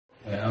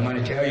I'm going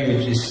to tell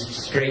you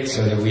just straight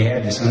so that we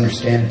have this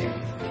understanding.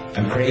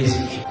 I'm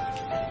crazy.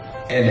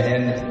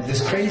 And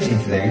this crazy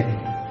thing,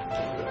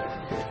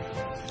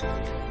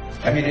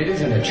 I mean, it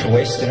isn't a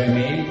choice that I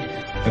made,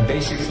 but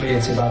basically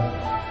it's about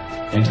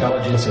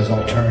intelligence as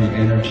alternative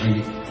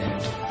energy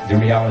and the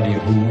reality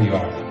of who we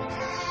are,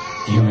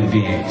 human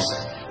beings.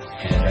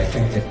 And I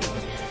think that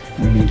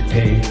we need to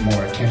pay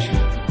more attention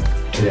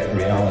to that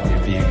reality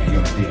of being a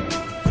human being.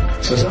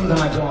 So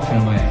sometimes, often,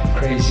 am I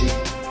crazy?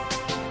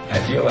 I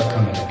feel like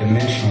I'm in a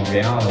dimensional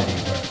reality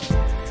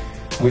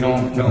where we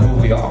don't know who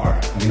we are.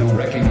 We don't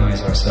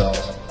recognize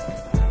ourselves.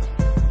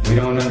 We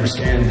don't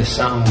understand the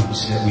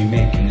sounds that we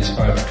make in this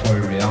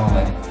vibratory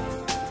reality.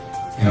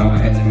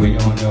 And we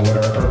don't know what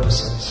our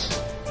purpose is.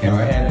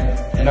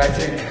 And I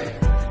think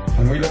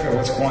when we look at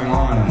what's going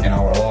on in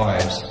our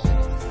lives,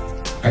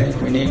 I think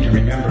we need to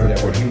remember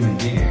that we're human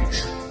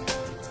beings.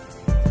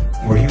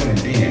 We're human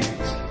beings.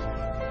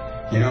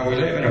 We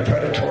live in a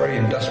predatory,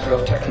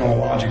 industrial,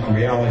 technological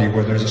reality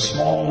where there's a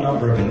small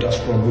number of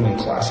industrial ruling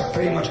class that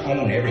pretty much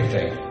own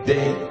everything.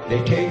 They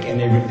take and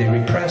they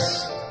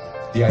repress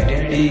the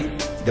identity,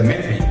 the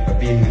memory of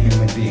being a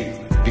human being.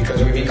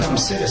 Because we become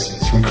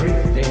citizens.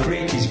 They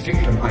create these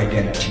victim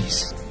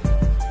identities.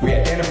 We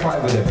identify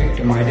with a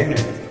victim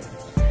identity.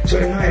 So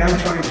tonight I'm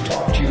trying to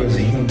talk to you as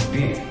a human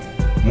being.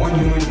 One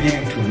human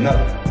being to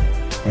another.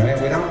 Right?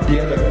 Without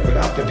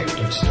the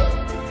victim stuff.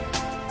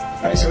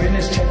 Right, so in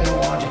this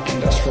technological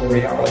industrial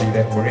reality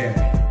that we're in,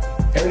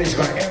 everything's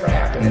going to ever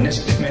happen in this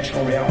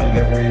dimensional reality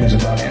that we're in is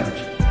about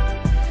energy.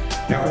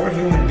 Now we're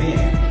human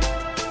beings.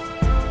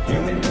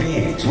 Human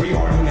beings. We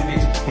are human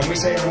beings. When we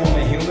say I'm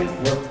only human,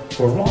 we're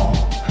wrong.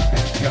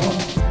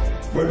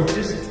 We're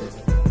just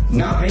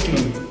not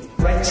making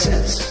right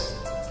sense.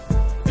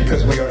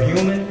 Because we are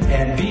human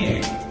and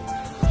being.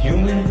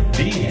 Human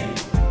being.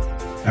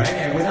 Right?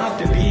 And without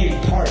the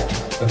being part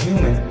of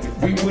human,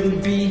 we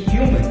wouldn't be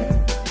human.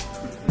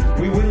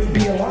 We wouldn't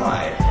be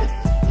alive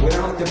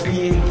without the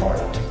being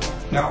part.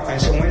 Now, and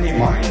so when they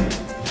mine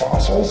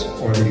fossils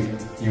or the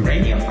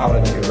uranium out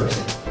of the earth,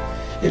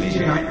 it leaves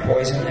behind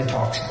poison and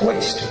toxic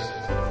waste.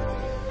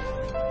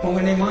 Well,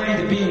 when they mine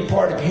the being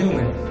part of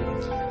human,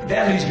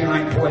 that leaves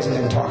behind poison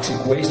and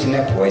toxic waste, and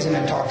that poison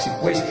and toxic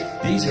waste,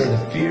 these are the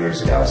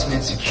fears, doubts, and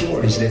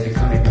insecurities that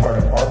become a part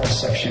of our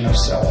perception of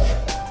self.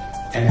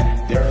 And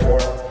therefore,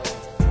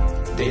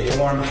 they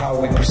form how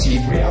we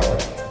perceive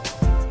reality.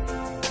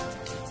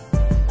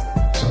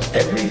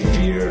 Every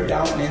fear,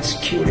 doubt, and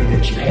insecurity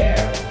that you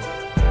have,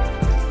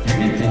 you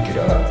didn't think it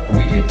up.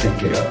 We didn't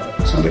think it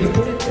up. Somebody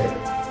put it there.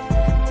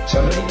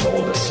 Somebody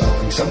told us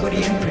something. Somebody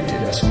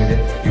imprinted us with it,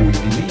 and we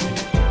believed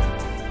it.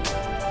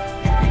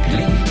 We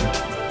believed it.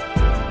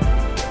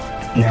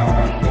 Now,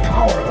 the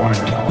power of our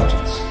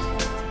intelligence.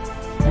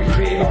 We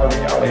create our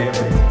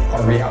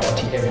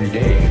reality every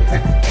day.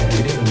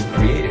 Every day we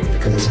create it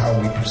because it's how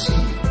we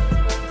perceive.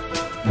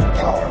 Now, the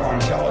power of our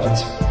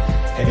intelligence.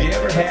 Have you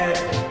ever had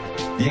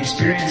the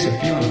experience of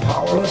feeling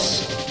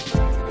powerless?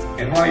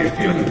 And while you're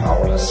feeling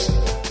powerless,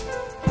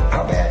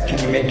 how bad can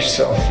you make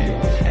yourself feel?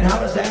 And how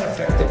does that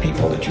affect the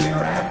people that you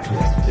interact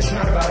with? It's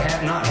not about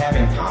not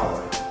having power.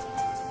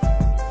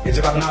 It's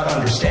about not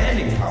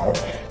understanding power.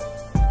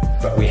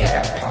 But we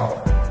have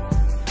power.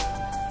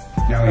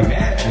 Now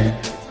imagine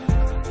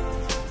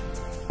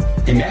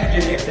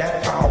if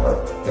that power,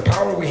 the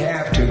power we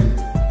have to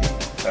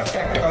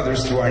affect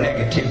others through our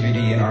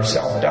negativity and our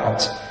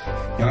self-doubts,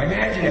 now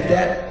imagine if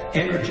that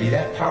energy,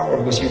 that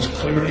power was used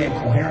clearly and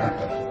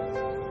coherently.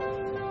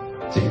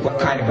 See what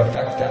kind of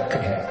effect that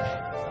could have.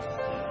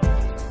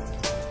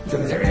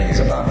 Because everything is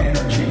about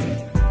energy.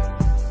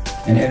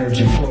 And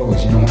energy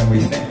flows. When we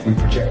think, we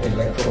project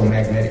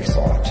electromagnetic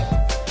thought.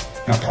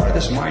 Now part of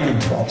this mining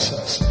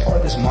process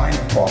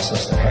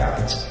that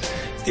happens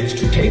is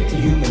to take the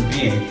human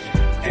being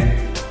and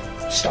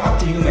stop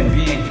the human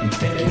being from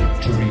thinking,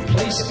 to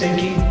replace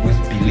thinking with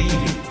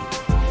believing.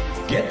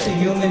 Get the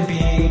human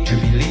being to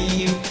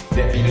believe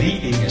that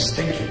believing is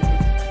thinking.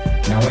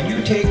 Now when you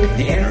take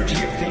the energy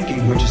of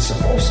thinking, which is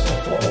supposed to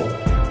flow,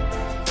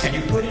 and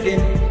you put it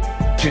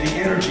into the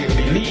energy of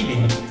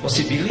believing, well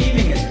see,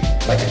 believing is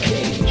like a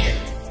cage.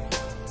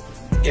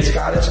 It's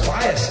got its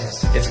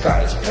biases, it's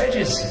got its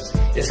prejudices,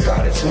 it's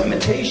got its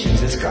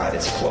limitations, it's got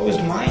its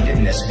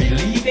closed-mindedness.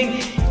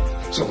 Believing,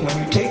 so when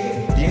you take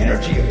the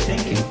energy of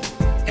thinking,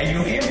 and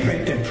you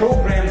imprint and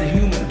program the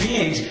human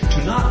beings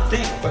to not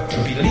think but to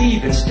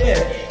believe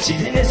instead, see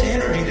then this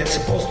energy that's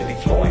supposed to be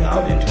flowing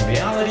out into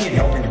reality and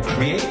helping to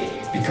create,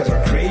 because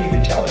our creative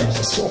intelligence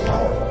is so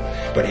powerful.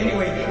 But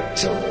anyway,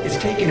 so it's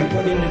taken and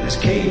put into this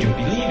cage of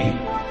believing.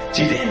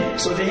 See then,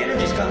 so the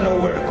energy's got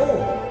nowhere to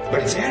go.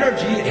 But it's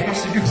energy, it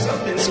has to do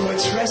something, so it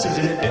stresses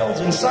and it builds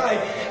inside.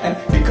 And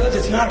because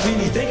it's not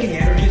really thinking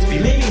energy, it's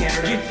believing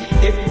energy,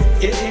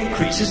 it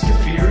increases the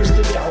fears,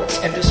 the doubts,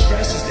 and the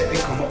stresses that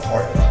become a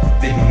part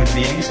of the human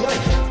being's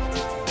life.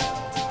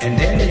 And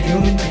then the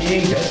human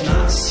being does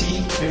not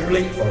see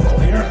clearly or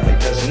coherently,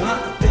 does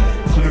not think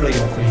clearly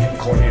or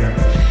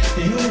coherently.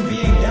 The human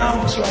being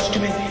now starts to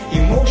make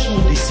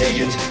emotional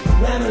decisions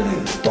rather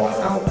than thought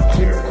out,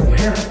 clear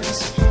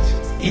coherence.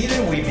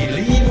 Either we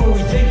believe or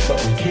we think, but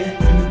we can't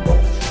do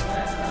both.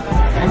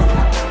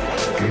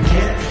 We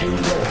can't do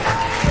both.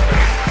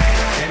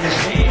 And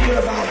there's danger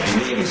about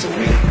believing, so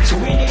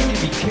we need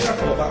to be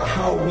careful about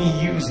how we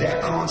use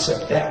that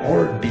concept, that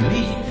word,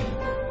 believe.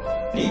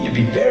 Need to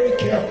be very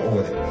careful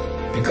with it.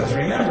 Because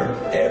remember,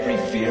 every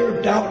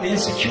fear, doubt, and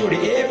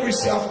insecurity, every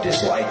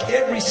self-dislike,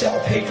 every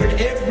self-hatred,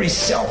 every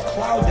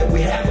self-cloud that we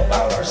have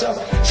about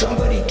ourselves,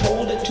 somebody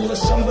told it to us,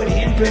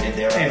 somebody imprinted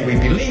there, and we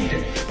believed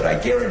it. But I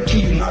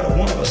guarantee you, not a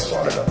one of us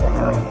thought it up on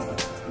our own.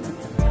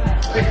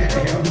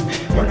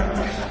 We're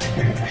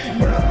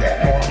not that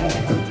normal.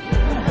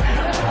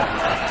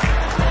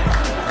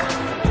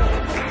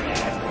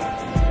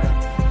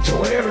 So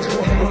whatever's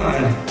going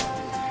on,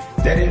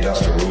 that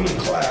industrial ruling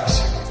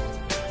class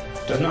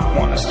does not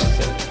want us to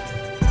think.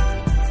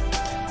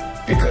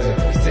 Because if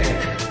we think,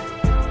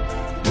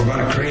 we're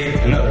going to create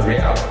another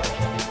reality.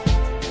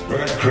 We're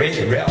going to create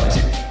a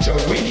reality. So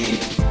we need,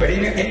 but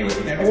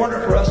in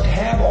order for us to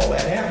have all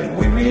that happen,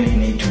 we really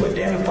need to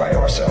identify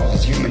ourselves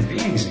as human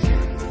beings again.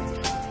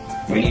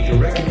 We need to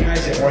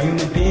recognize that we're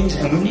human beings,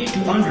 and we need to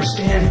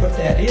understand what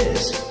that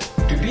is,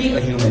 to be a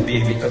human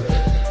being, because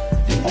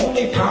the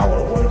only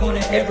power we're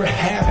going to ever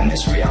have in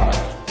this reality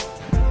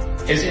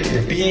is in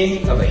the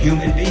being of a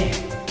human being.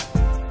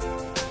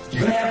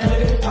 You're going to have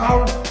political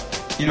power.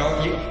 You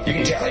know, you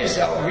can tell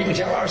yourself, we can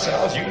tell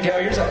ourselves, you can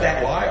tell yourself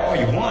that lie all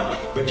you want,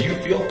 but do you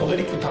feel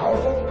politically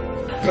powerful?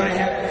 You're going to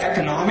have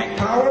economic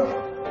power?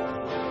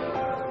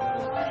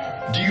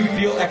 Do you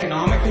feel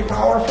economically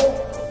powerful?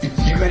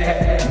 You're going to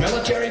have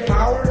military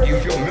power? Do you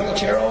feel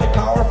militarily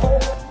powerful?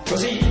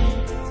 Because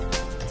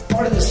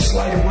part of this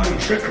sleight of mind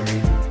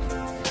trickery,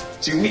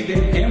 see, we've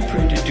been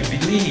imprinted to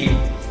believe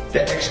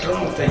that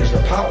external things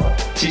are power.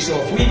 See, so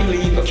if we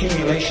believe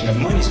accumulation of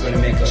money is going to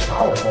make us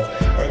powerful,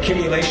 or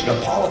accumulation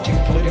of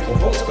political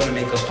votes is going to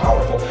make us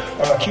powerful,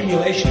 or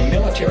accumulation of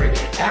military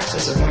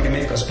access is going to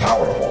make us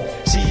powerful,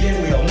 see, then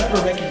we'll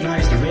never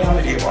recognize the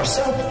reality of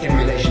ourselves in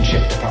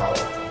relationship to power.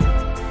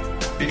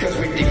 Because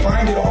we've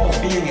defined it all as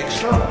being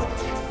external.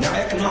 Now,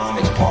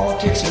 economics,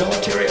 politics,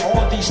 military, all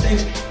of these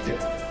things,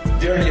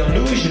 they're an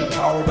illusion of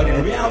power, but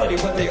in reality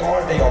what they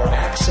are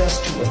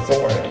access to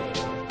authority.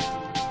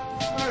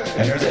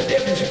 And there's a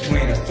difference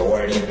between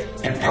authority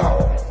and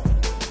power.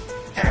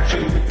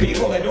 Actually,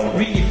 people that don't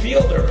really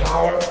feel their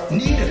power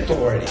need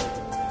authority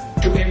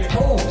to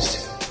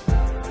impose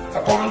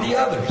upon the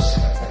others.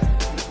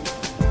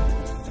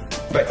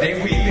 But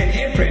we've been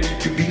imprinted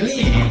to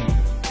believe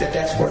that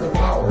that's where the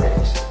power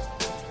is.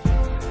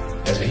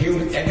 As a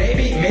human, and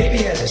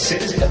maybe as a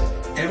citizen,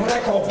 and what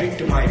I call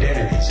victim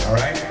identities, all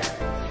right?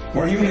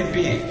 We're human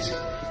beings.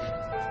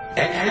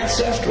 And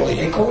ancestrally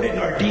encoded in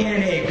our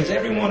DNA, because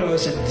every one of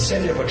us is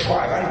descendant of a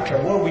tribe. I don't care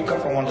where we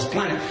come from on this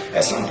planet.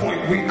 At some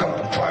point, we come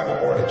from tribal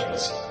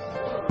origins.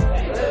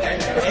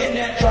 And in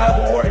that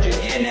tribal origin,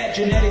 in that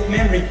genetic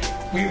memory,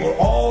 we were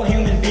all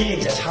human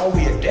beings. That's how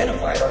we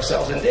identified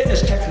ourselves. And then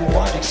as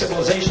technological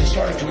civilization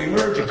started to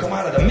emerge and come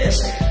out of the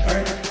mist, all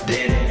right,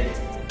 then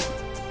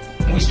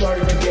we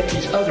started to get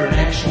these other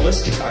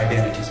nationalistic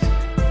identities.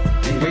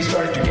 We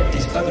started to get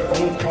these other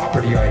own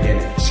property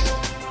identities.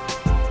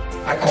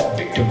 I call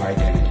victim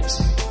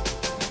identities.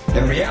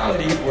 In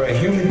reality, we're a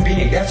human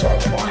being. That's our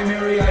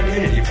primary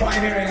identity,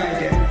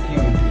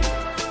 human being.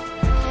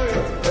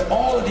 But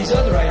all of these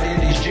other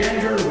identities,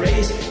 gender,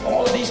 race,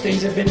 all of these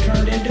things have been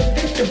turned into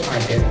victim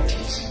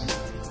identities.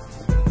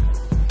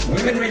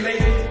 Women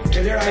relate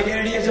to their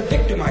identity as a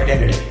victim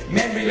identity.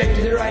 Men relate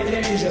to their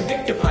identity as a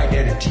victim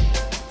identity.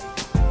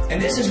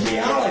 And this is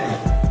reality.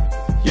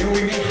 You know,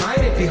 we may hide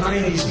it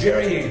behind these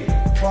varying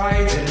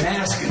prides and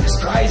masks and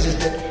disguises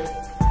that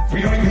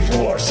we don't even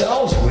fool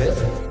ourselves with.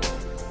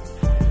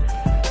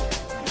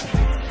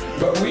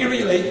 But we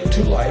relate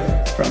to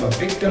life from a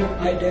victim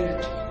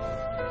identity.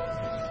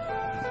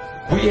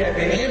 We have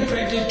been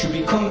imprinted to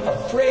become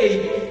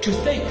afraid to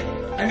think.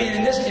 I mean,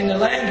 in the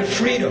land of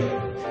freedom,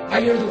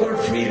 I hear the word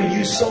freedom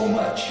used so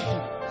much.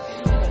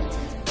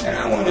 And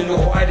I want to know,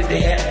 why did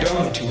they add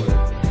dumb to it?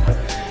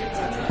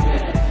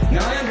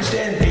 Now, I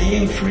understand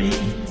being free.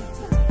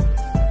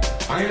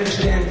 I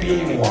understand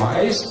being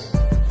wise.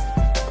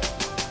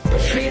 But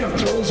freedom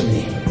throws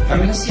me. I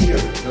mean, let's see here.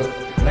 The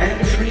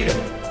land of freedom.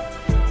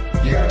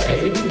 You gotta pay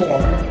to be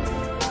born.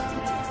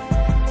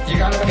 You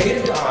gotta pay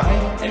to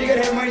die. And you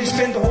gotta have money to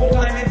spend the whole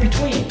time in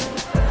between.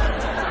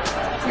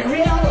 In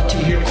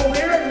reality here.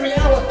 Coherent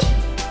reality.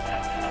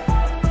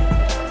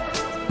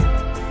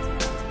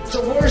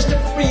 So where's the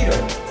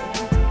freedom?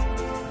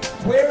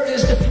 Where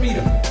is the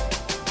freedom?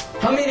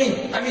 How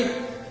many,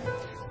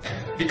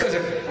 because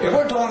if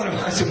we're talking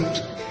about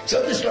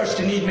something starts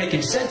to need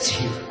making sense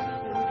here.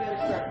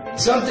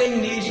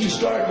 Something needs to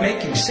start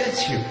making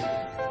sense here.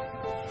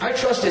 I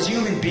trust as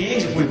human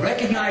beings, if we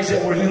recognize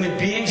that we're human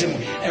beings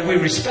and we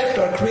respect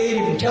our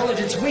creative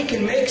intelligence, we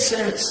can make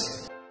sense.